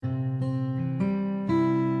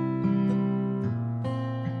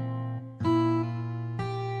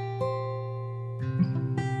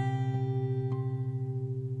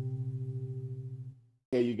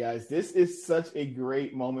guys. This is such a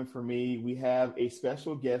great moment for me. We have a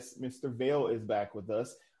special guest. Mr. Vail is back with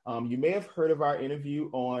us. You may have heard of our interview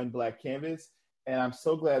on Black Canvas, and I'm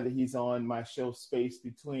so glad that he's on my show, Space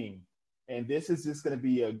Between. And this is just going to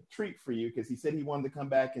be a treat for you because he said he wanted to come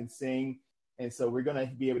back and sing. And so we're going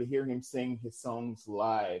to be able to hear him sing his songs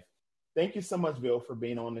live. Thank you so much, Vail, for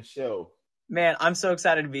being on the show. Man, I'm so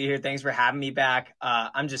excited to be here. Thanks for having me back.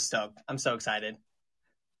 I'm just stoked. I'm so excited.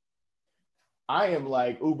 I am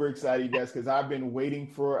like uber excited, you guys, because I've been waiting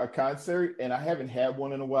for a concert and I haven't had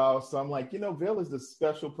one in a while. So I'm like, Vail is the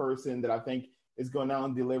special person that I think is going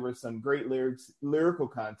to deliver some great lyrical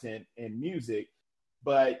content and music.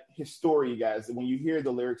 But his story, you guys, when you hear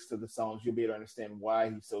the lyrics to the songs, you'll be able to understand why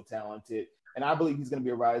he's so talented. And I believe he's going to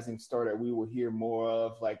be a rising star that we will hear more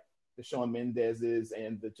of, like the Shawn Mendes's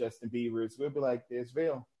and the Justin Bieber's. We'll be like, there's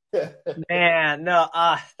Vail. Man, no,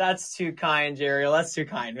 that's too kind, Jerry. That's too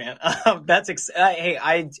kind, man. Hey,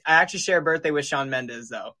 I actually share a birthday with Shawn Mendes,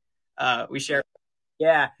 though. We share.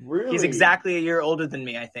 Yeah, really? He's exactly a year older than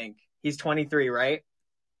me. I think he's 23, right?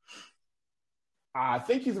 I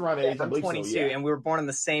think he's around that age. I'm 22, so, yeah. And we were born on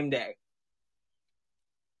the same day.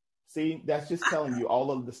 See, that's just telling you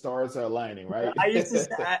all of the stars are aligning, right? I used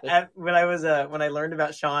to when I learned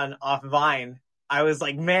about Shawn off Vine, I was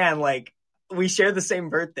like, man, like, we share the same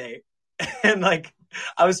birthday. And like,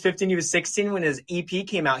 I was 15, he was 16 when his EP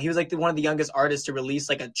came out. He was like one of the youngest artists to release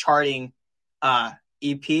like a charting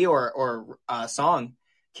EP or song.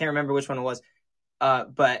 Can't remember which one it was.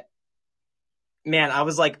 But man, I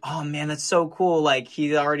was like, oh man, that's so cool. Like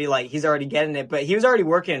he's already getting it, but he was already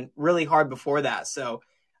working really hard before that. So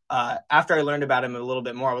after I learned about him a little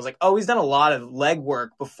bit more, I was like, oh, he's done a lot of legwork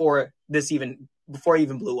before he even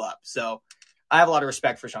blew up. So I have a lot of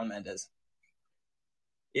respect for Shawn Mendes.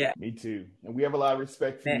 Yeah. Me too. And we have a lot of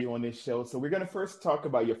respect for you on this show. So we're going to first talk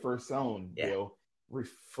about your first song, Bill,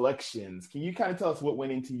 Reflections. Can you kind of tell us what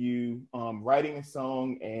went into you writing a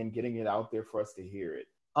song and getting it out there for us to hear it?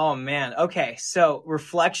 Oh, man. Okay. So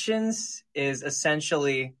Reflections is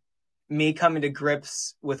essentially me coming to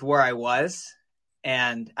grips with where I was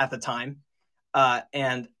and at the time.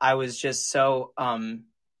 And I was just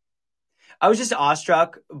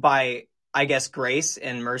awestruck by, I guess, grace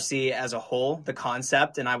and mercy as a whole, the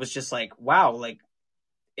concept. And I was just like, wow, like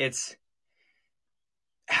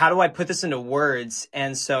how do I put this into words?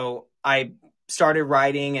 And so I started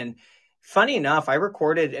writing, and funny enough, I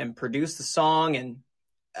recorded and produced the song, and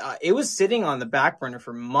it was sitting on the back burner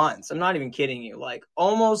for months. I'm not even kidding you. Like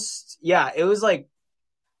it was like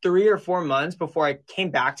 3 or 4 months before I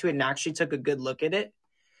came back to it and actually took a good look at it.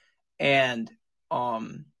 And,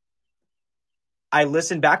 I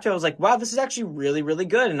listened back to it. I was like, wow, this is actually really, really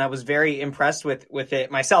good. And I was very impressed with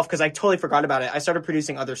it myself because I totally forgot about it. I started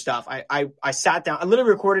producing other stuff. I sat down. I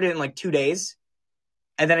literally recorded it in like 2 days.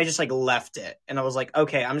 And then I just like left it. And I was like,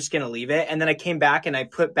 okay, I'm just going to leave it. And then I came back and I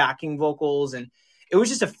put backing vocals. And it was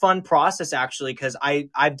just a fun process, actually, because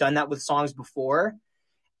I've done that with songs before.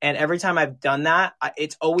 And every time I've done that,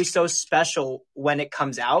 it's always so special when it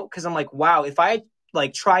comes out. Because I'm like, wow, if I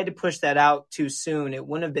like tried to push that out too soon, it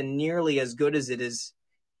wouldn't have been nearly as good as it is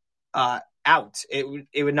out.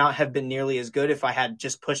 It would not have been nearly as good if I had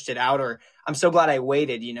just pushed it out. Or I'm so glad I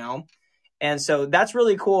waited, And so that's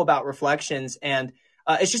really cool about Reflections. And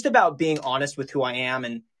it's just about being honest with who I am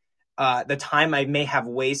and the time I may have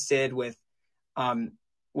wasted with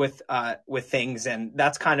things. And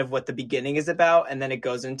that's kind of what the beginning is about. And then it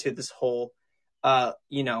goes into this whole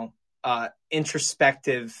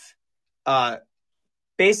introspective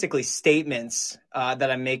basically statements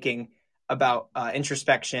that I'm making about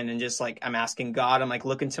introspection, and just like I'm asking God, I'm like,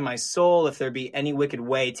 look into my soul. If there be any wicked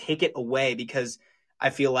way, take it away, because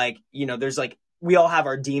I feel like, there's like, we all have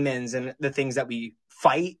our demons and the things that we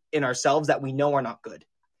fight in ourselves that we know are not good.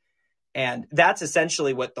 And that's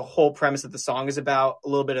essentially what the whole premise of the song is about. A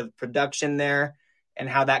little bit of production there and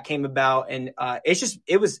how that came about. And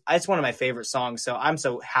it's one of my favorite songs. So I'm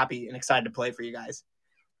so happy and excited to play it for you guys.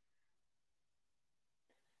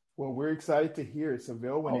 Well, we're excited to hear it. So,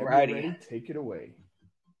 Vail, whenever you're ready, take it away.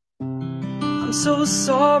 I'm so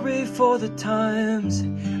sorry for the times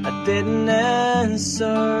I didn't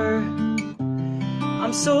answer.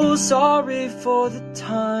 I'm so sorry for the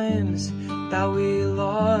times that we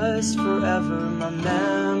lost forever. My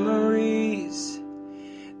memories,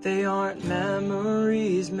 they aren't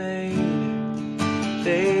memories made.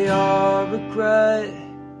 They are regret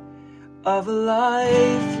of a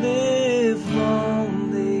life lived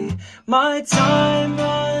lonely. My time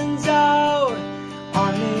runs out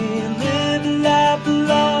on me, live, laugh,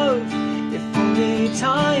 love. If only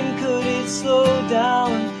time could it slow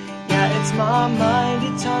down. Yeah, it's my mind,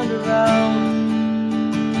 it turned around.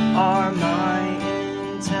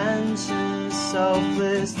 intentions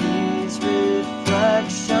selfless, these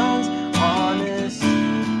reflections honest.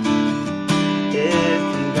 If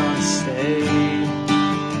you're gonna stay,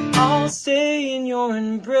 I'll stay in your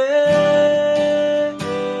embrace.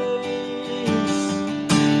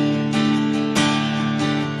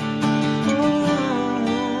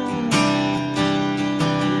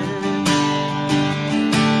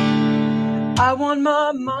 I want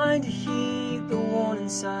my mind to heed the warning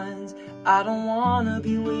signs. I don't wanna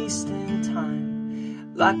be wasting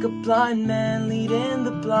time like a blind man leading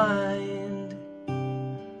the blind.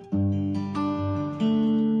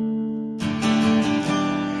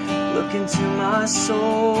 Look into my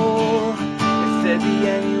soul, if there be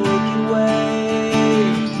any wicked way,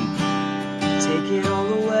 take it all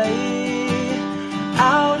away,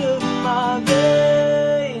 out of my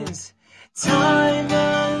veins. Time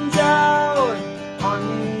runs out on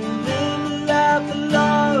me, live a life of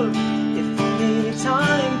love. If only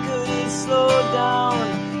time could it slow down.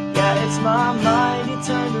 Yeah, it's my mind you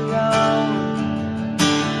turned around.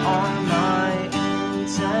 Are my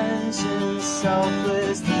intentions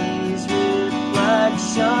selfless, these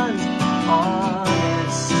reflections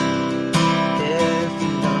honest? If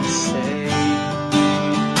you don't stay,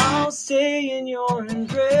 I'll stay in your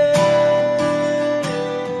embrace.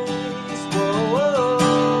 Whoa,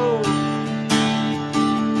 whoa,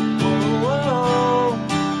 whoa, whoa.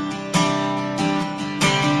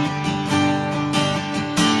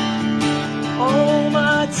 Oh,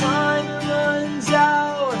 my time runs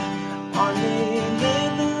out on me,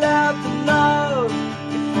 live a life of love.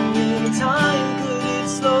 If only time could it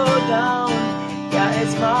slow down. Yeah,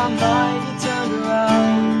 it's my mind you turned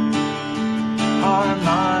around. Are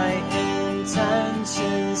my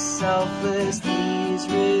intentions selfless, these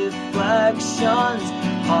reflections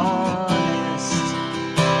honest?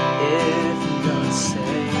 If you don't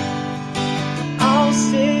stay, I'll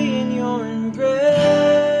stay in your embrace.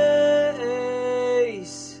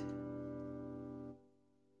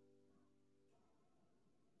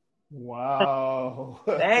 Wow.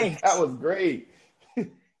 Thanks. That was great.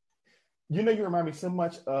 You know, you remind me so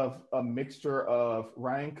much of a mixture of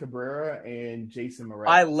Ryan Cabrera and Jason Mraz.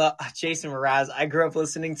 I love Jason Mraz. I grew up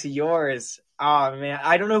listening to yours. Oh man,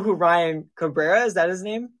 I don't know who Ryan Cabrera is. That his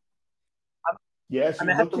name? Yes, I'm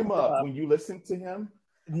you gonna have look to him look it up. up. When you listen to him,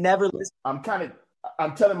 Never listened. I'm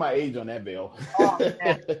telling my age on that, Vail. Oh,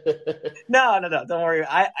 man. No. Don't worry.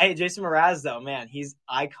 I Jason Mraz though, man, he's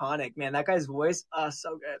iconic. Man, that guy's voice,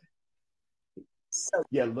 so good. So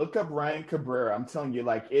Yeah, look up Ryan Cabrera. I'm telling you,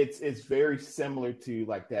 like it's very similar to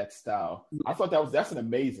like that style. I thought that's an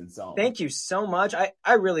amazing song. thank you so much.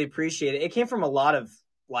 I really appreciate it. It came from a lot of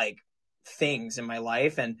like things in my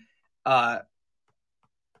life, and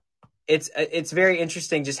it's very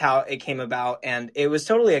interesting just how it came about, and it was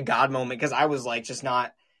totally a God moment because I was like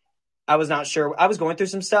I was not sure. I was going through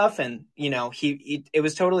some stuff, and you know, it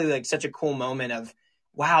was totally like such a cool moment of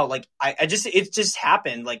wow, like it just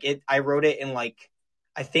happened. Like I wrote it in like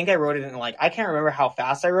I think I wrote it in like I can't remember how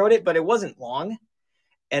fast I wrote it, but it wasn't long.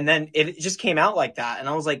 And then it just came out like that, and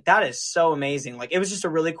I was like, that is so amazing. Like it was just a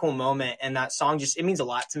really cool moment, and that song just it means a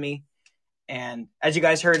lot to me. And as you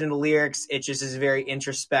guys heard in the lyrics, it just is very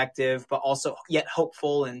introspective, but also yet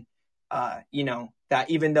hopeful. And, you know, that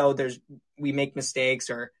even though we make mistakes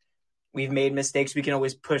or we've made mistakes, we can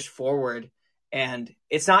always push forward. And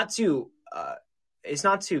it's not to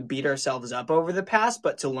beat ourselves up over the past,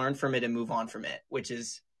 but to learn from it and move on from it, which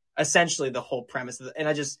is essentially the whole premise of it. And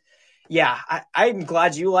I'm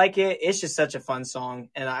glad you like it. It's just such a fun song.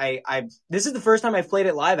 And this is the first time I've played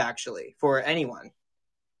it live actually for anyone.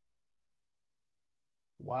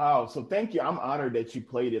 Wow. So thank you. I'm honored that you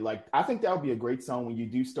played it. Like, I think that would be a great song when you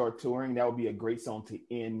do start touring. That would be a great song to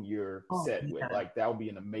end your set with. Like, that would be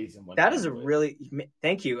an amazing one. That is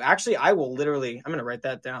thank you. Actually, I'm going to write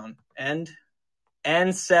that down. End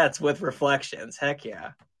sets with reflections. Heck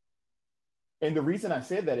yeah. And the reason I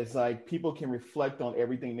said that is like people can reflect on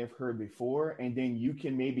everything they've heard before, and then you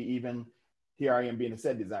can maybe even here I am being a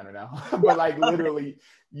set designer now, but like literally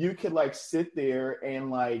you could like sit there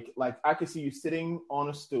and like I could see you sitting on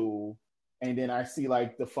a stool, and then I see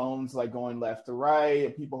like the phones like going left to right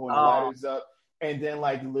and people holding the ladders up. And then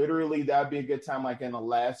like literally that'd be a good time, like in the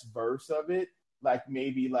last verse of it, like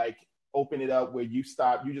maybe like open it up where you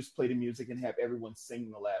stop, you just play the music and have everyone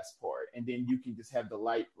sing the last part. And then you can just have the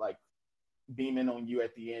light like beaming on you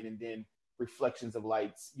at the end, and then reflections of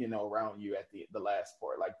lights, you know, around you at the last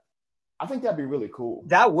part. Like, I think that'd be really cool.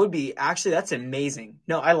 That would be that's amazing.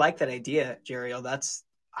 No, I like that idea, Jeriel.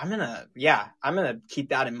 I'm gonna keep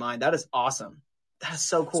that in mind. That is awesome. That is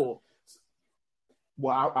so cool.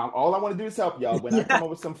 Well, all I want to do is help y'all. When I come Yeah, up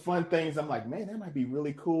with some fun things, I'm like, man, that might be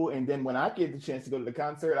really cool. And then when I get the chance to go to the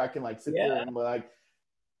concert, I can like sit there yeah. and like,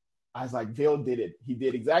 I was like, Vail did it. He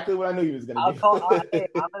did exactly what I knew he was gonna I'll call. Hey,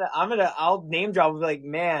 do. I'll name drop. Like,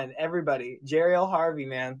 man, everybody, Jerry L. Harvey,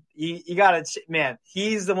 man, you gotta, man.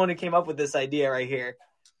 He's the one who came up with this idea right here.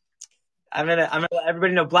 I'm gonna let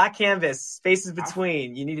everybody know. Black Canvas, Spaces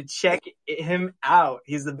Between. You need to check him out.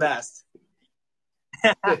 He's the best.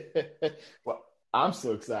 Well, I'm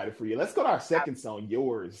so excited for you. Let's go to our second song,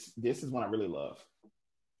 Yours. This is one I really love.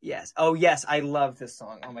 Yes. Oh, yes. I love this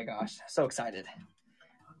song. Oh my gosh, so excited.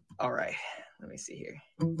 All right, let me see here.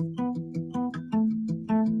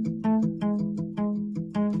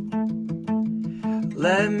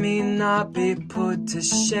 Let me not be put to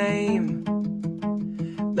shame.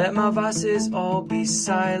 Let my voices all be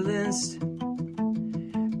silenced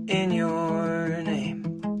in your name.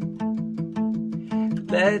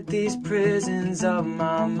 Let these prisons of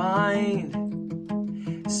my mind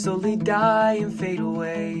slowly die and fade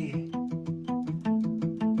away.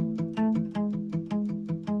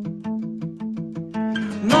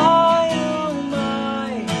 My, oh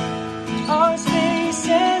my, our space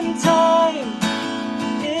and time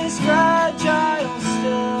is fragile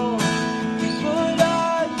still, but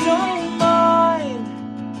I don't mind.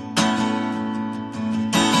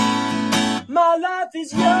 My life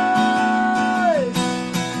is yours.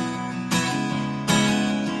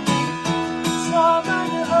 It's not mine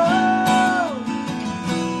to own.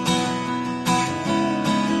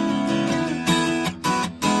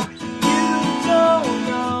 You don't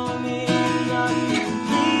know me nothing.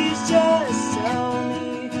 Please just tell me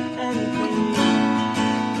anything,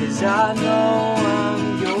 'cause I know I'm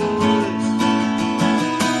yours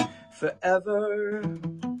forever.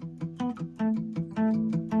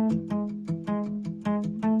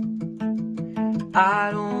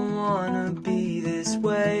 I don't wanna be this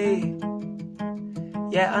way.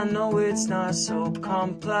 Yeah, I know it's not so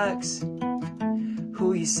complex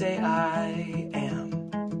who you say I am.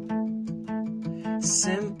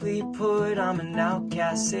 Simply put, I'm an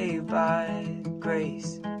outcast saved by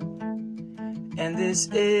grace. And this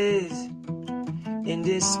is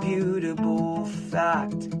indisputable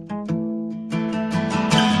fact.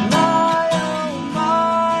 My, oh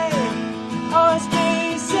my, our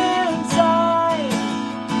space and time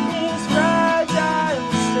is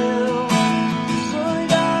fragile still,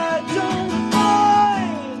 but I don't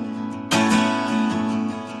mind.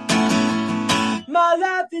 My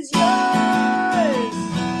life is yours.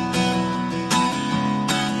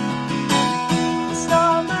 It's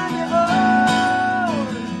not mine to own.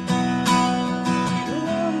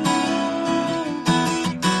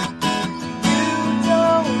 You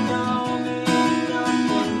don't know me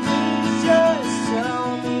nothing. Please just tell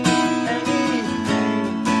me anything,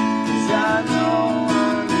 'cause I know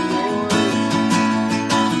I'm yours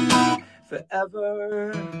forever.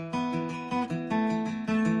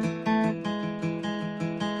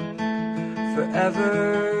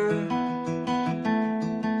 Forever.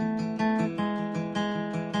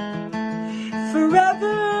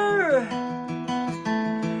 Forever.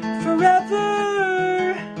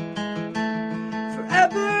 Forever.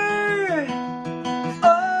 Forever.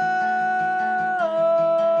 Oh.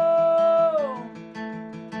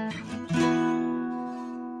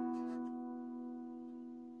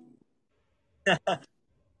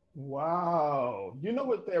 Wow. You know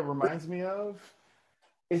what that reminds me of?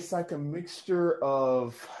 It's like a mixture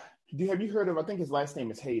of. Have you heard of? I think his last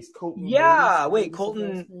name is Hayes. Colton Hayes. Yeah. I Wait, believe is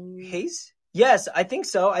his last Colton name. Hayes? Yes, I think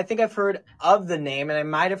so. I think I've heard of the name, and I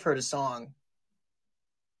might have heard a song.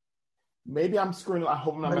 Maybe I'm screwing. I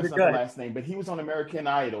hope I'm not No, you're messing up the good. last name, but he was on American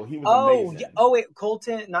Idol. He was Oh, yeah. amazing. Oh, wait,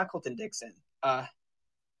 Colton, not Colton Dixon.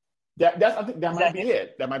 That's. I think that Is might that be him?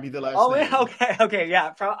 it. That might be the last Oh, yeah. name. Okay. Okay.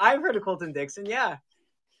 Yeah. I've heard of Colton Dixon. Yeah.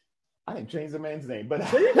 I didn't change the man's name, but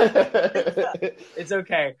It's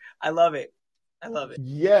okay. I love it. I love it.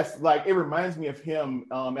 yes, like it reminds me of him.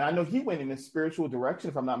 And I know he went in a spiritual direction,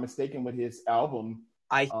 if I'm not mistaken, with his album.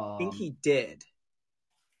 I think Um, he did.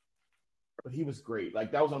 but he was great.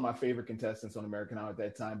 Like that was one of my favorite contestants on American Idol at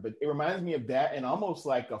that time. But it reminds me of that, and almost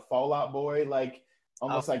like a Fallout Boy, like Oh,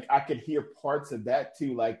 almost like I could hear parts of that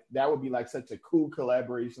too. Like that would be like such a cool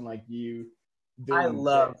collaboration, like you I doing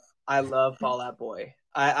love, that. I love Fall Out Boy.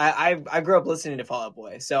 I grew up listening to Fall Out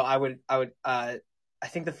Boy, so I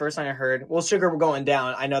think the first time I heard, well, Sugar We're Going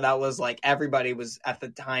Down, I know that was like everybody was at the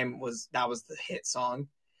time that was the hit song.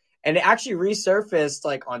 And it actually resurfaced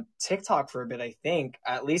like on TikTok for a bit, I think,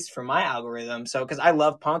 at least for my algorithm. So, because I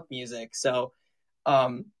love punk music. So,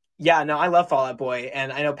 um, yeah, no, I love Fall Out Boy.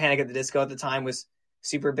 And I know Panic at the Disco at the time was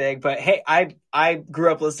super big. But hey, I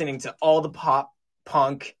grew up listening to all the pop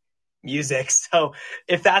punk music. So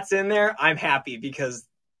if that's in there, I'm happy because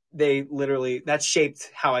that shaped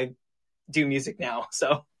how I do music now.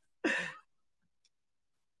 So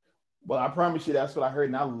Well, I promise you that's what I heard.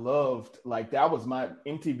 And I loved, like, that was my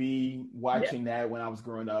MTV yeah. watching that when I was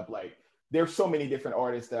growing up. Like, there's so many different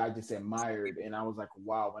artists that I just admired. And I was like,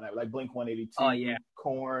 wow, when I like Blink Oh yeah. 182,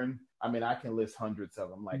 Corn. I mean, I can list hundreds of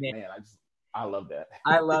them. Like, man, I love that.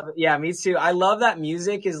 I love it. Yeah, me too. I love that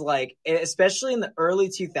music is like, especially in the early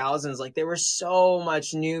 2000s, like there was so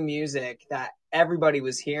much new music that everybody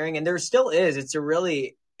was hearing, and there still is.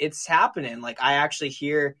 It's happening. Like I actually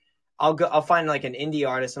hear, I'll find like an indie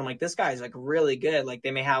artist, and I'm like, this guy's like really good. Like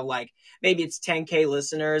they may have like, maybe it's 10K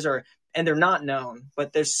listeners and they're not known,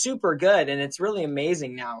 but they're super good. And it's really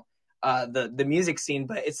amazing now, the music scene,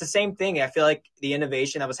 but it's the same thing. I feel like the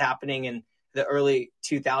innovation that was happening in the early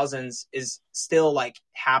 2000s is still like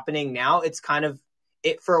happening now. It's kind of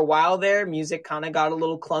it for a while there. Music kind of got a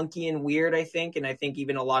little clunky and weird, I think. And I think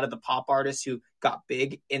even a lot of the pop artists who got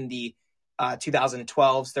big in the 2012s,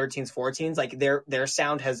 13s, 14s, like their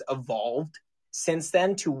sound has evolved since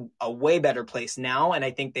then to a way better place now. And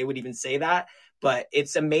I think they would even say that. But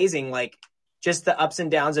it's amazing, like just the ups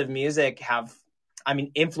and downs of music have, I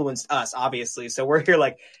mean, influenced us, obviously. So we're here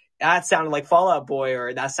like, that sounded like Fall Out Boy,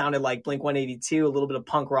 or that sounded like Blink 182, a little bit of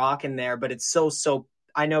punk rock in there, but it's so,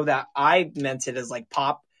 I know that I meant it as like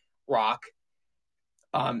pop rock.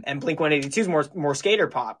 And Blink 182 is more skater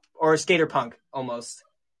pop or skater punk almost.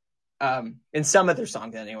 In some of their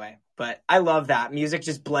songs anyway, but I love that music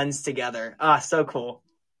just blends together. So cool.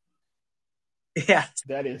 Yeah.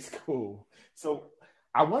 That is cool. So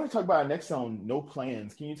I want to talk about our next song, No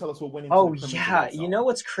Plans. Can you tell us what went into Oh the premise of yeah. that You song? know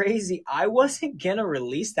what's crazy? I wasn't gonna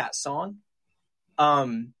release that song.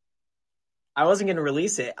 Um, I wasn't gonna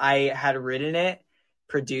release it. I had written it,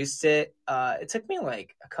 produced it. It took me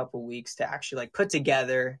like a couple weeks to actually like put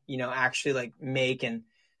together, actually like make and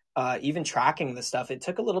even tracking the stuff. It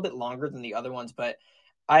took a little bit longer than the other ones, but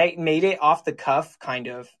I made it off the cuff kind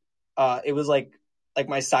of. It was like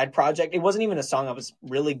my side project. It wasn't even a song I was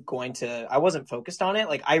really I wasn't focused on it.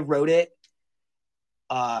 Like I wrote it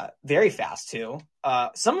very fast too.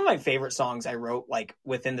 Some of my favorite songs I wrote like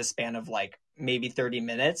within the span of like maybe 30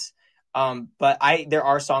 minutes. But there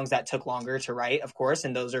are songs that took longer to write, of course,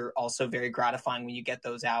 and those are also very gratifying when you get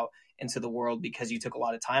those out into the world because you took a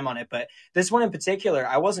lot of time on it. But this one in particular,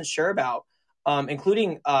 I wasn't sure about,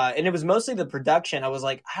 including, and it was mostly the production. I was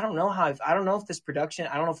like, I don't know if this production,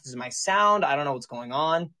 I don't know if this is my sound. I don't know what's going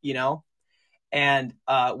on, And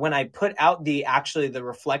when I put out the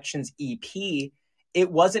Reflections EP,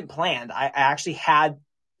 it wasn't planned. I actually had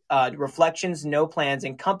Reflections, No Plans,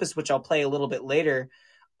 and Compass, which I'll play a little bit later.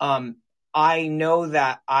 I know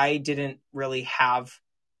that I didn't really have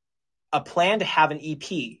a plan to have an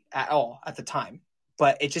EP at all at the time,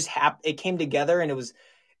 but it just it came together, and it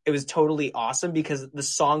was totally awesome because the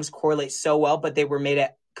songs correlate so well, but they were made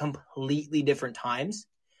at completely different times.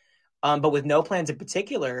 But with No Plans in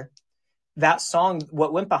particular, that song,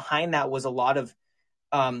 what went behind that was a lot of,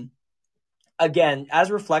 again,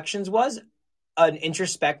 as Reflections was an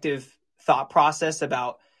introspective thought process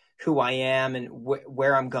about who I am and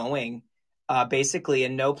where I'm going. Basically,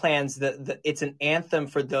 and No Plans, it's an anthem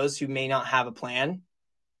for those who may not have a plan.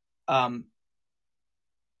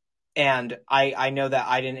 And I know that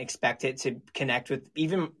I didn't expect it to connect with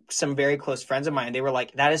even some very close friends of mine. They were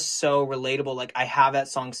like, that is so relatable. Like I have that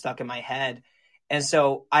song stuck in my head. And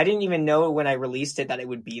so I didn't even know when I released it that it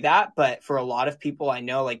would be that. But for a lot of people I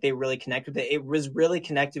know, like they really connect with it. It was really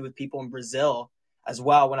connected with people in Brazil as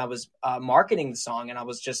well when I was marketing the song. And I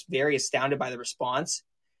was just very astounded by the response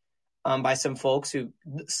by some folks who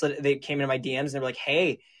they came into my DMs and they were like,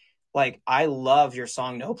 hey, like, I love your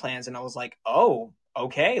song, No Plans. And I was like, oh,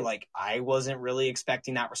 okay. Like, I wasn't really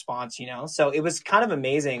expecting that response, So it was kind of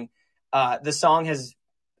amazing. The song has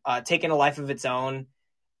taken a life of its own.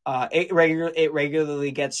 It regularly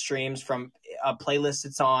gets streams from a playlist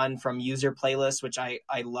it's on, from user playlists, which I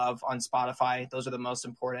love on Spotify. Those are the most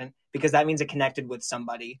important because that means it connected with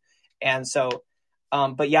somebody. And so,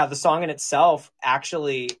 but yeah, the song in itself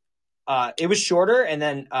actually, it was shorter. And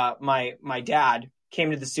then my dad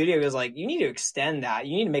came to the studio. He was like, you need to extend that.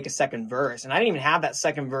 You need to make a second verse. And I didn't even have that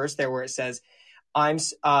second verse there where it says, I'm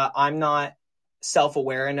not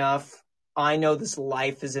self-aware enough. I know this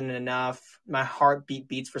life isn't enough. My heartbeat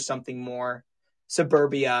beats for something more.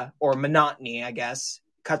 Suburbia or monotony, I guess,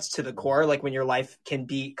 cuts to the core, like when your life can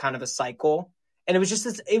be kind of a cycle. And it was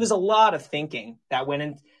just it was a lot of thinking that went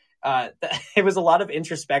in. It was a lot of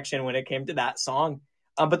introspection when it came to that song.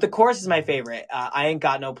 But the chorus is my favorite. I ain't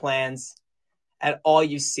got no plans. at all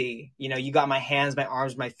you see. You know, you got my hands, my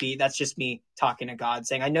arms, my feet. That's just me talking to God,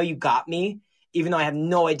 saying, I know you got me, even though I have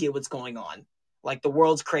no idea what's going on. Like, the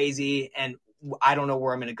world's crazy, and I don't know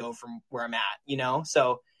where I'm going to go from where I'm at, you know?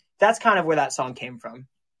 So that's kind of where that song came from.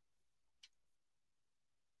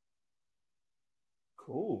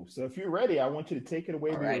 Cool. So if you're ready, I want you to take it away.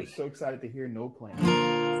 We were so excited to hear No Plan.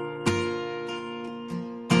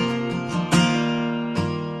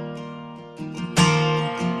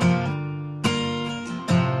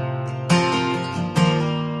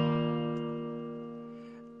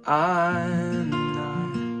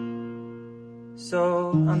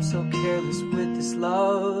 I'm so careless with this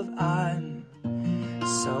love. I'm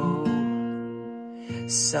so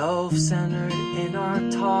self-centered in our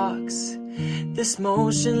talks. This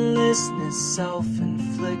motionlessness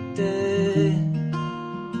self-inflicted.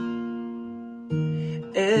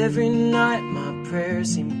 Every night my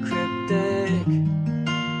prayers seem cryptic.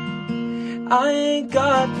 I ain't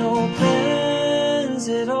got no plans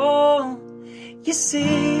at all. You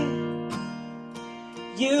see,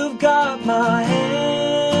 you've got my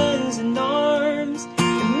hands and arms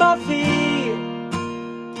and my feet.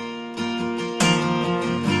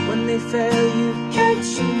 When they fail, you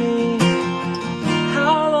catch me.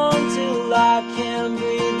 How long till I can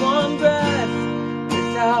breathe one breath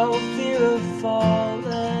without fear of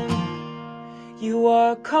falling? You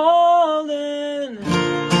are calling.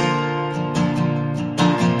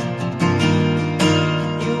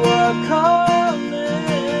 You are calling.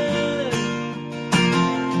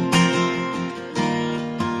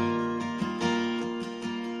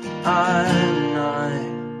 I'm not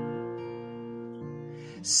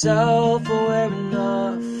self-aware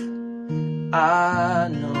enough. I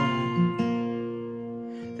know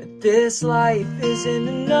that this life isn't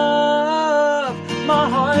enough. My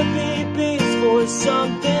heartbeat beats for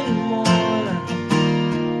something more.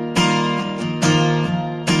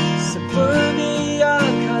 Suburbia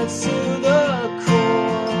cuts to the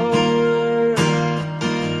core.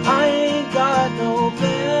 I ain't got no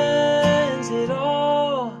plans at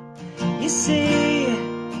all. You see,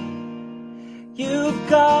 you've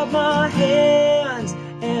got my hands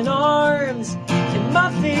and arms and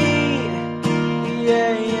my feet.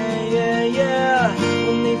 Yeah, yeah, yeah, yeah.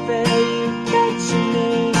 When they fail, you catch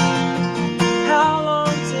me. How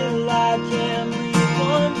long till I can breathe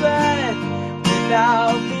one breath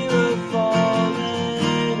without fear of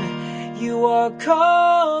falling? You are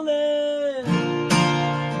calling.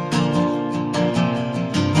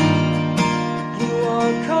 You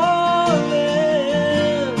are calling.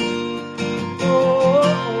 Oh,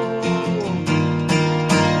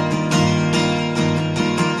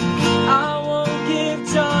 I won't give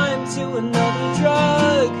time to another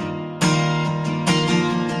drug.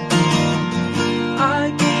 I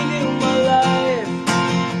gave you my life.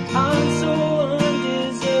 I'm so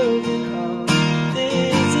undeserving of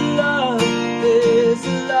this love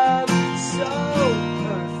so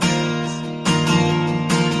perfect.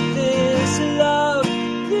 This love.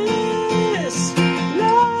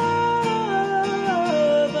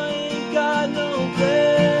 I ain't got no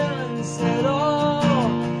plans at all.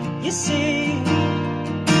 You see,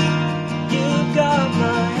 you've got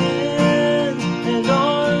my hands and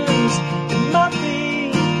arms and my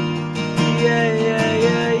feet. Yeah, yeah,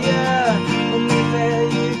 yeah, yeah. When they fail,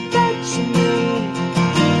 you catch me.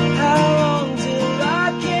 How long till I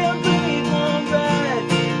can't breathe one breath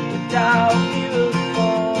without fear of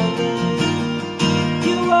falling?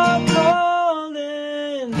 You are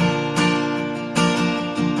calling.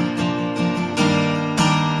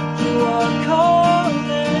 You are calling.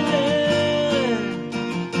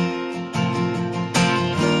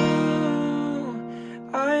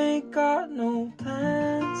 I ain't got no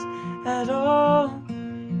plans at all.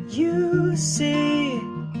 You see,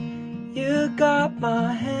 you got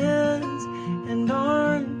my hands and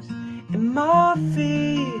arms and my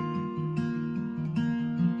feet.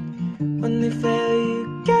 When they fail,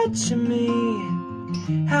 you catch me.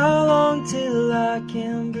 How long till I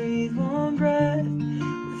can breathe one breath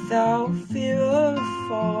without fear of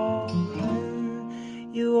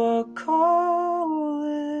falling? You are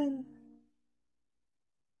calling.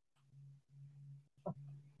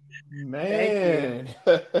 Man.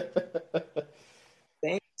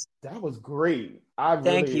 Thanks. That was great. I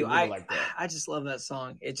Thank really, you. really like that. I just love that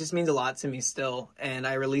song. It just means a lot to me still. And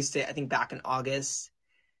I released it, I think, back in August.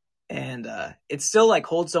 And it still like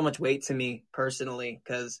holds so much weight to me personally,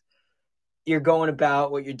 because you're going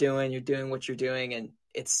about what you're doing what you're doing, and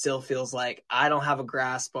it still feels like I don't have a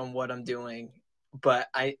grasp on what I'm doing, but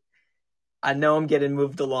I know I'm getting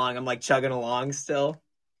moved along. I'm like chugging along still,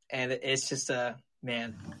 and it's just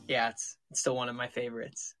man, yeah, it's still one of my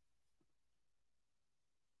favorites.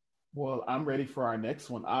 Well, I'm ready for our next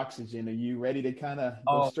one, Oxygen. Are you ready to kind of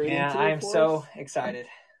go Oh straight man, into I it am for so us? excited.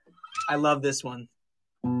 I love this one.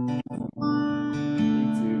 Me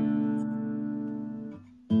too.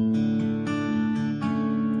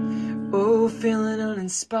 Oh, feeling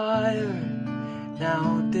uninspired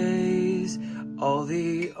nowadays. All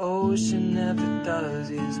the ocean ever does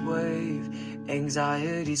is wave.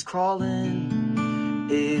 Anxiety's crawling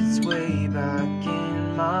its way back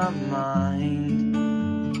in my mind.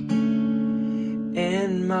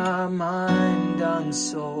 In my mind, I'm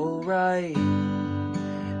so right.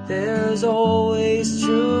 There's always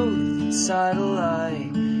truth inside a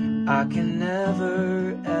lie. I can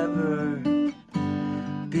never, ever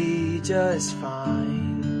be just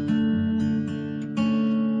fine.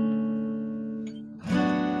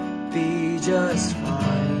 Be just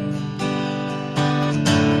fine.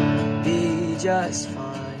 Be just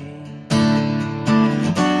fine.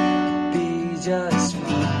 Be just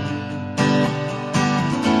fine.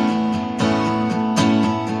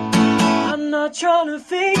 I'm not trying to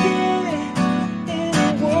fake it in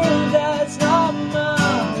a world that's not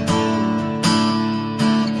mine.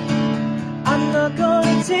 I'm not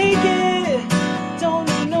gonna take it. Don't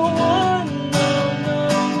need no one, no, no,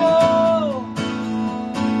 no.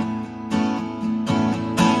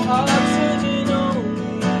 Oxygen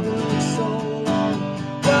only works so long.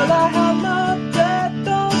 While I have my breath,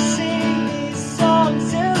 I'll sing these songs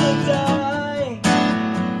till I die.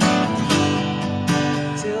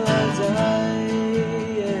 Till I die,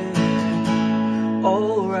 yeah.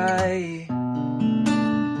 Alright.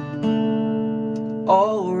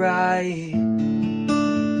 Alright.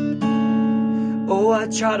 Oh, I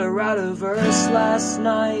tried to write a verse last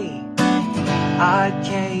night. I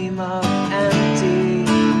came up empty.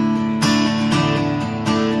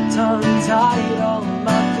 Tongue-tied, all of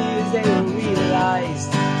my fears, they were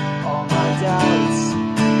realized. All my doubts,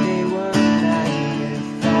 they were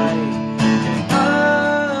magnified. And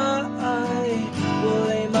I will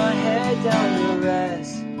lay my head down to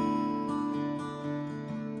rest.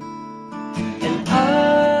 And I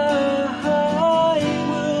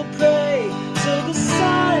will pray till the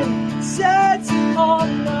sun sets on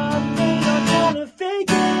my feet. I'm gonna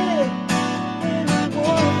fake it in a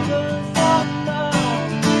world that's not mine.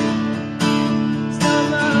 It's not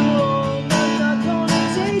my home, I'm not gonna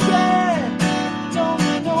take it. Don't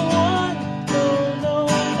need no one, no, no,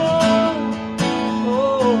 no.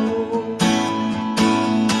 Oh,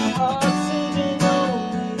 oxygen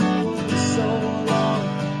only works so long.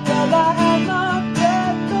 While I have my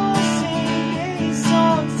breath, I'll sing these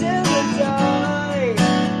songs till I die.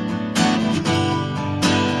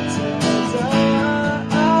 Till I die.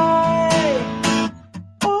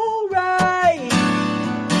 Alright.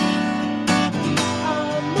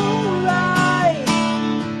 I'm alright.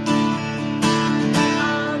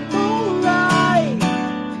 I'm alright.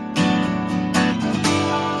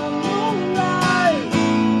 I'm alright.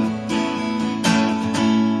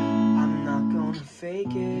 I'm not gonna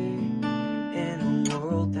fake it in a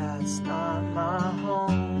world that's not my home.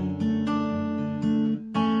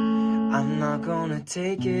 I'm not gonna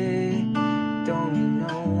take it. Don't need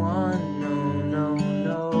no one, no, no,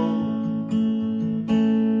 no.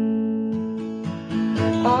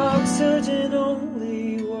 Oxygen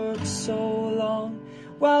only works so long.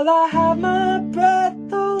 While I have my breath,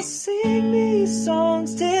 I'll sing these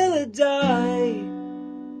songs till I die.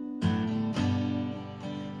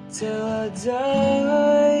 Till I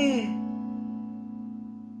die.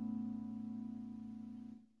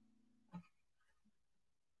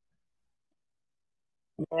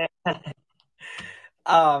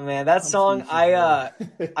 Oh man, that I'm song speechless,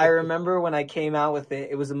 bro. I remember when I came out with it.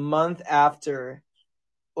 It was a month after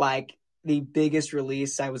like the biggest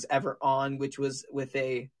release I was ever on, which was with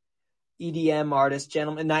a EDM artist,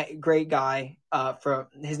 gentleman, great guy. From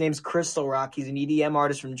his name's Crystal Rock. He's an EDM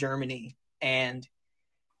artist from Germany, and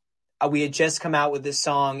we had just come out with this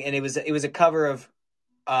song, and it was a cover of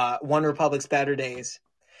One Republic's Better Days.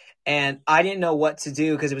 And I didn't know what to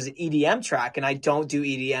do because it was an EDM track, and I don't do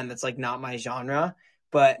EDM. That's like not my genre,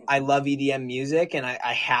 but I love EDM music, and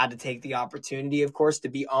I had to take the opportunity, of course, to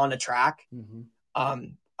be on a track Mhm.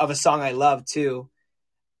 of a song I love too.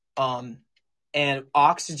 Um, and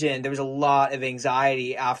Oxygen, there was a lot of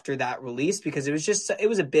anxiety after that release because it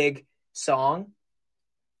was a big song,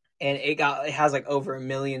 and it has like over 1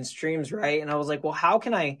 million streams, right? And I was like, well, how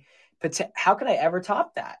can I ever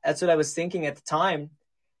top that? That's what I was thinking at the time,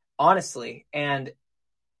 honestly. And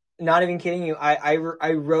not even kidding you, I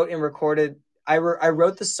wrote and recorded. I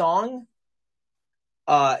wrote the song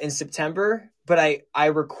in September, but I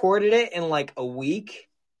recorded it in like a week,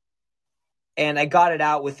 and I got it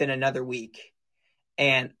out within another week.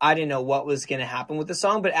 and I didn't know what was going to happen with the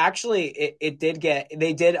song, but actually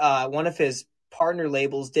they did, one of his partner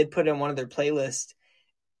labels did put it in one of their playlists.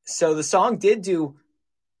 So the song did do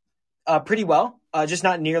pretty well, just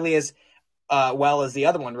not nearly as well as the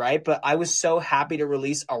other one, right? But I was so happy to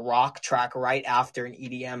release a rock track right after an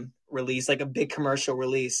EDM release, like a big commercial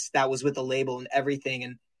release that was with a label and everything.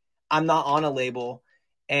 And I'm not on a label,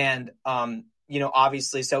 and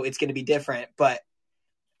obviously, so it's going to be different. But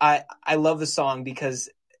I love the song because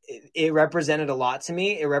it represented a lot to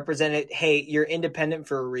me. It represented, hey, you're independent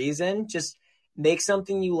for a reason. Just make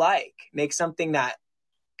something you like, make something that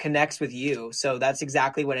connects with you. So that's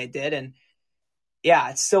exactly what I did. And yeah,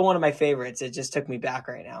 it's still one of my favorites. It just took me back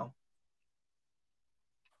right now.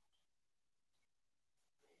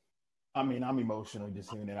 I mean, I'm emotional just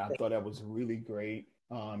hearing it. I thought that was really great.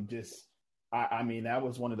 I mean, that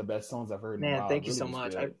was one of the best songs I've heard in a Man, while. thank It you really so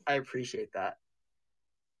was much. good. I appreciate that.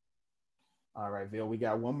 All right, Vail, we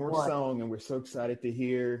got one more What? song, and we're so excited to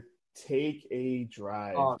hear "Take a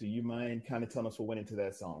Drive." Um, Do you mind kind of telling us what went into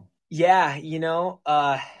that song? yeah,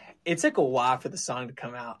 it took a while for the song to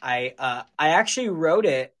come out. I actually wrote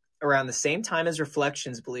it around the same time as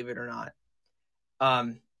Reflections, believe it or not.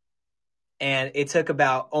 Um, and it took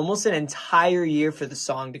about almost an entire year for the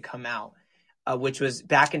song to come out, which was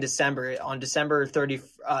back in December. On December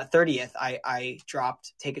 30th, I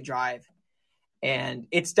dropped Take a Drive. And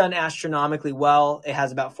it's done astronomically well. It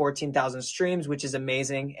has about 14,000 streams, which is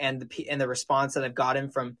amazing. And the response that I've gotten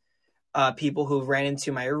from people who've ran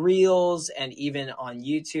into my reels and even on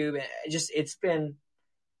YouTube, it's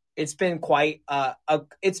been quite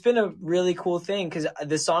it's been a really cool thing because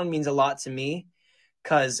the song means a lot to me.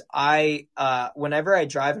 Because whenever I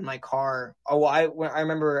drive in my car, I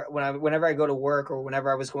remember whenever I go to work or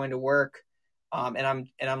whenever I was going to work, and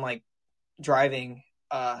I'm like driving,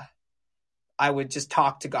 I would just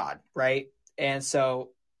talk to God, right? And so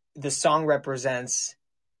the song represents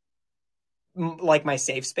like my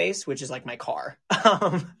safe space, which is like my car,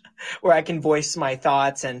 where I can voice my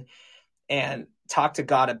thoughts and talk to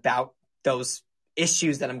God about those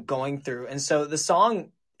issues that I'm going through. And so the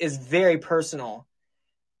song is very personal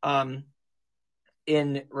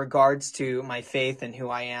in regards to my faith and who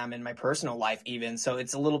I am in my personal life even. So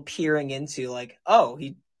it's a little peering into like, oh,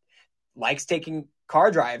 he likes taking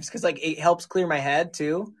car drives because like it helps clear my head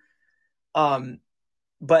too.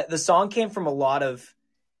 But the song came from a lot of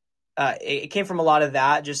it came from a lot of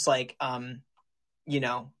that, just like man,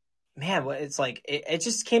 what it's like it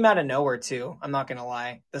just came out of nowhere too. I'm not gonna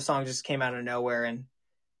lie. The song just came out of nowhere, and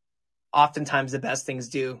oftentimes the best things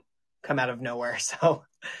do come out of nowhere. So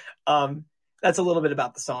that's a little bit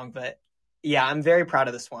about the song, but yeah, I'm very proud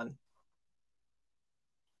of this one.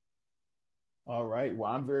 All right.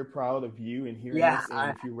 Well, I'm very proud of you and hearing Yeah, this. And I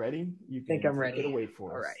if you're ready, you think can I'm take it ready. away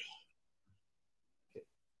for All us. right.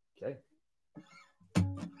 Okay.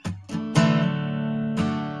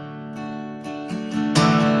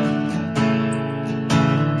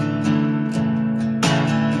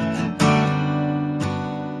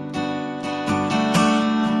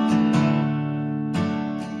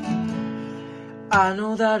 I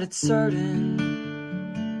know that it's certain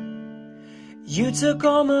you took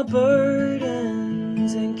all my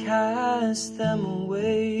burdens and cast them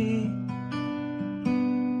away.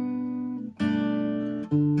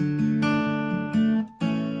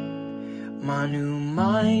 My new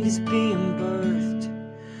mind is being birthed.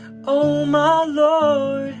 Oh my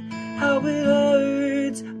Lord, how it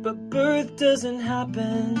hurts, but birth doesn't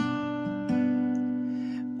happen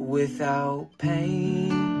without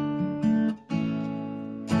pain.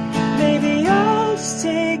 Maybe I'll just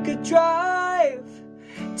take a drive.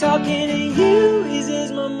 Talking to you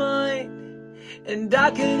eases my mind, and I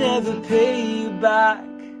can never pay you back.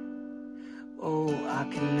 Oh, I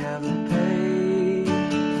can never pay.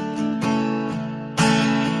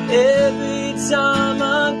 Every time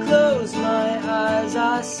I close my eyes,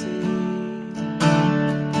 I see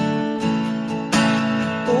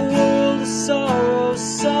a world of sorrow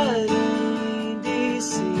suddenly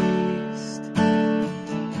deceased.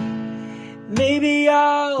 Maybe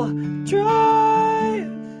I'll drive.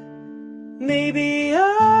 Maybe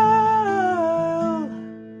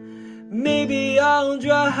I'll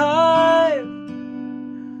drive.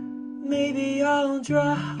 Maybe I'll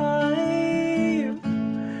drive.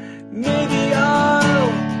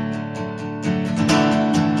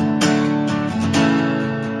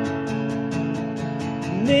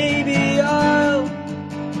 Maybe I'll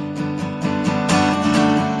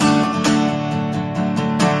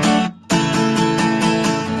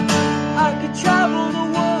I could travel the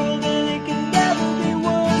world and it can never be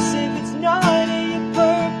worse if it's not in your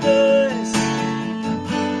purpose.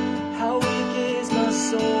 How weak is my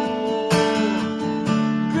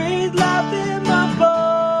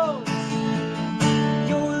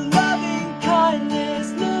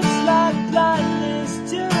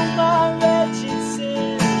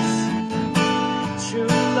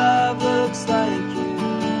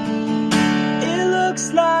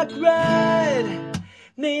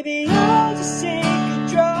Maybe I'll just take a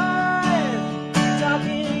drive.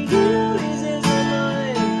 Talking to you eases my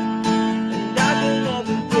mind, and I can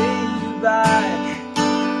never pay you back.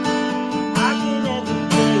 I can never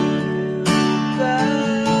pay you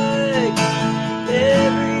back.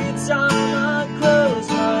 Every time I close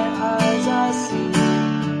my eyes, I see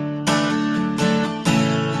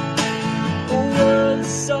a world of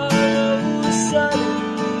sorrow suddenly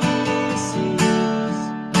cease.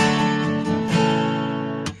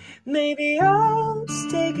 Maybe I'll just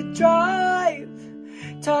take a drive.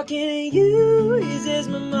 Talking to you eases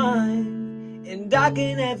my mind, and I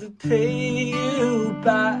can never pay you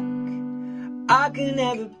back. I can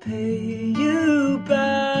never pay you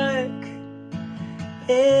back.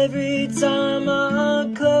 Every time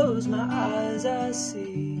I close my eyes, I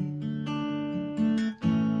see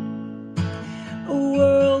a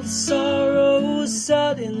world of sorrow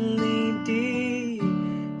suddenly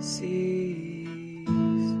deceased.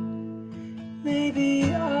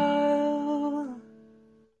 Maybe I'll...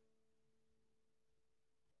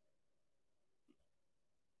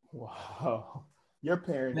 Wow. Your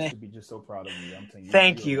parents should be just so proud of you. I'm telling you.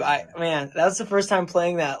 Thank you. That was the first time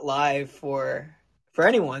playing that live for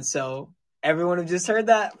anyone. So everyone who just heard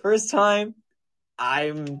that first time,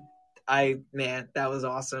 man, that was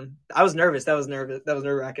awesome. I was nervous. That was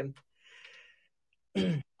nerve-wracking.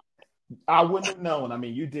 I wouldn't have known. I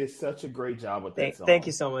mean, you did such a great job with that song. Thank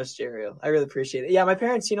you so much, Jerry. I really appreciate it. Yeah, my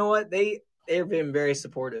parents, you know what? They've been very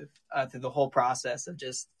supportive through the whole process of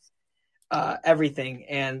just everything,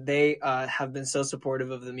 and they have been so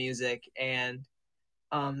supportive of the music and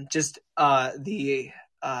just the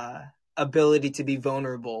ability to be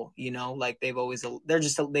vulnerable. You know, like they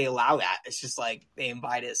allow that. It's just like they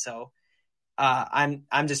invite it. So I'm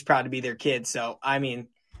just proud to be their kid. So I mean,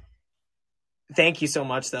 thank you so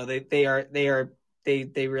much, though. They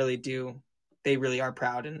really are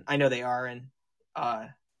proud, and I know they are. And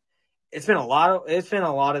it's been a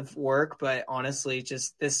lot of work, but honestly,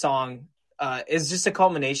 just this song is just a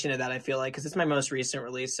culmination of that. I feel like, because it's my most recent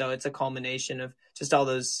release, so it's a culmination of just all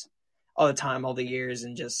the time, all the years,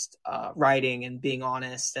 and just writing and being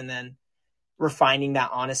honest, and then refining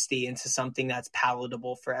that honesty into something that's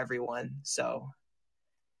palatable for everyone. So,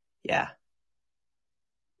 yeah.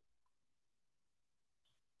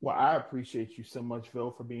 Well, I appreciate you so much, Vail,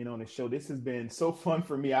 for being on the show. This has been so fun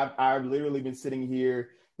for me. I've literally been sitting here.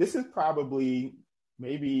 This is probably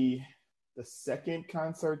maybe the second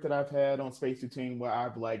concert that I've had on Space Between where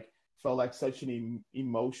I've felt like such an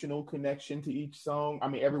emotional connection to each song. I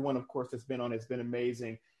mean, everyone, of course, that's been on it's been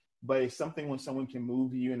amazing, but it's something when someone can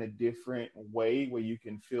move you in a different way where you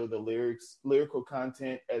can feel the lyrical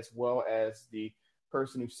content as well as the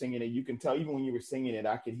person who's singing it. You can tell even when you were singing it,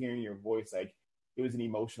 I could hear in your voice it was an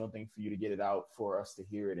emotional thing for you to get it out for us to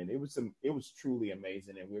hear it, and it was truly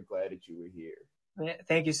amazing, and we're glad that you were here.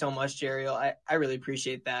 Thank you so much, Jerry. I really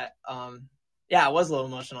appreciate that. Yeah, I was a little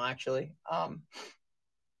emotional, actually.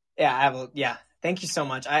 Thank you so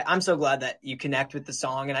much. I'm so glad that you connect with the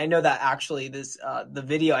song. And I know that actually this, the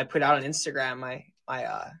video I put out on Instagram,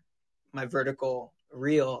 my vertical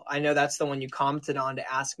reel, I know that's the one you commented on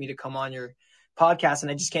to ask me to come on your podcast.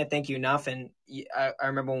 And I just can't thank you enough. And I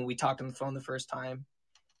remember when we talked on the phone the first time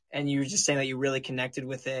and you were just saying that you really connected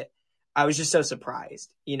with it. I was just so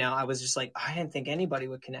surprised. You know, I was just like, I didn't think anybody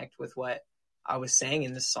would connect with what I was saying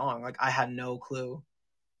in this song. Like, I had no clue.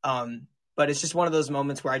 But it's just one of those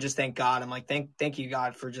moments where I just thank God. I'm like, thank you,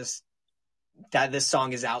 God, for just that this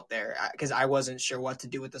song is out there, because I wasn't sure what to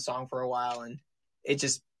do with the song for a while, and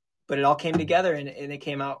but it all came together, and it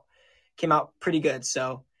came out pretty good.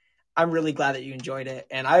 So I'm really glad that you enjoyed it,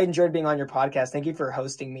 and I enjoyed being on your podcast. Thank you for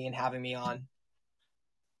hosting me and having me on.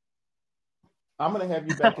 I'm gonna have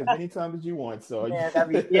you back as many times as you want. So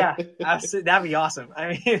absolutely, that'd be awesome.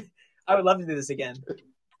 I mean, I would love to do this again.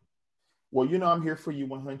 Well, I'm here for you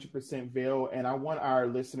 100%, Vail, and I want our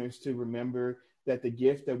listeners to remember that the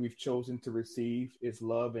gift that we've chosen to receive is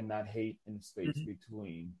love and not hate in the space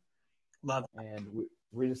between. Love, and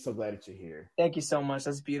we're just so glad that you're here. Thank you so much.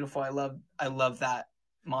 That's beautiful. I love that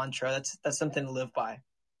mantra. That's something to live by.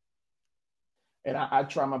 And I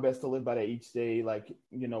try my best to live by that each day.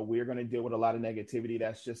 We're going to deal with a lot of negativity.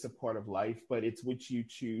 That's just a part of life, but it's what you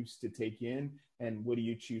choose to take in and what do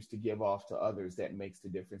you choose to give off to others that makes the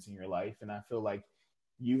difference in your life. And I feel like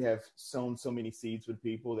you have sown so many seeds with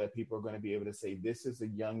people that people are going to be able to say, this is a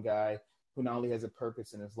young guy who not only has a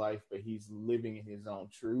purpose in his life, but he's living in his own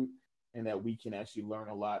truth, and that we can actually learn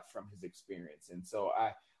a lot from his experience. And so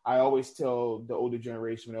I always tell the older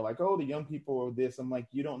generation, they're like, oh, the young people are this. I'm like,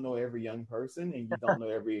 you don't know every young person and you don't know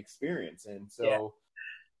every experience. And so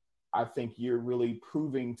I think you're really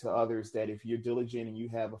proving to others that if you're diligent and you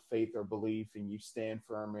have a faith or belief and you stand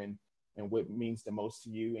firm in what means the most to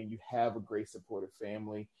you, and you have a great supportive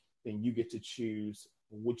family, then you get to choose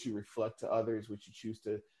what you reflect to others, what you choose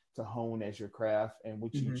to hone as your craft, and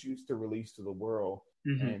what you choose to release to the world.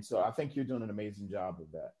 And so I think you're doing an amazing job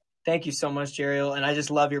of that. Thank you so much, Jeriel. And I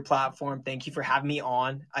just love your platform. Thank you for having me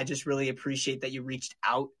on. I just really appreciate that you reached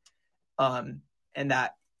out, and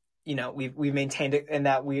that, you know, we've maintained it, and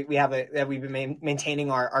that we've been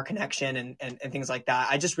maintaining our connection and things like that.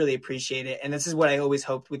 I just really appreciate it. And this is what I always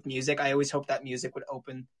hoped with music. I always hoped that music would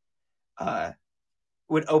open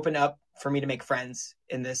up for me to make friends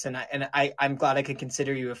in this. And I'm glad I could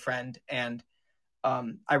consider you a friend. And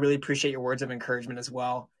I really appreciate your words of encouragement as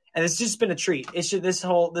well. And it's just been a treat. This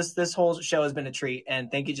whole show has been a treat.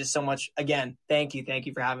 And thank you just so much again. Thank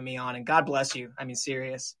you for having me on. And God bless you. I mean,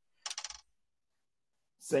 serious.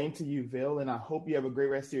 Same to you, Vail, and I hope you have a great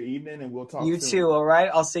rest of your evening, and we'll talk soon. You too, all right?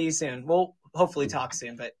 I'll see you soon. We'll hopefully talk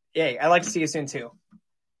soon, but yay, I'd like to see you soon too.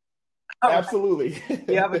 Absolutely.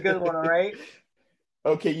 You have a good one, all right?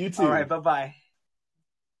 Okay, you too. All right, bye-bye.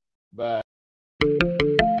 Bye.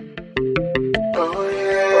 Oh,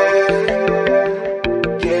 yeah.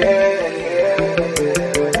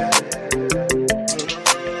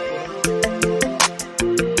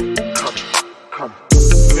 Come.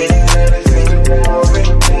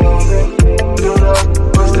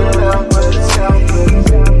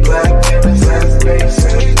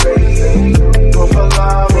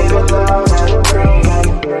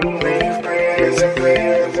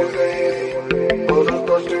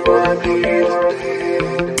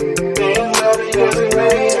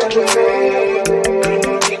 Doesn't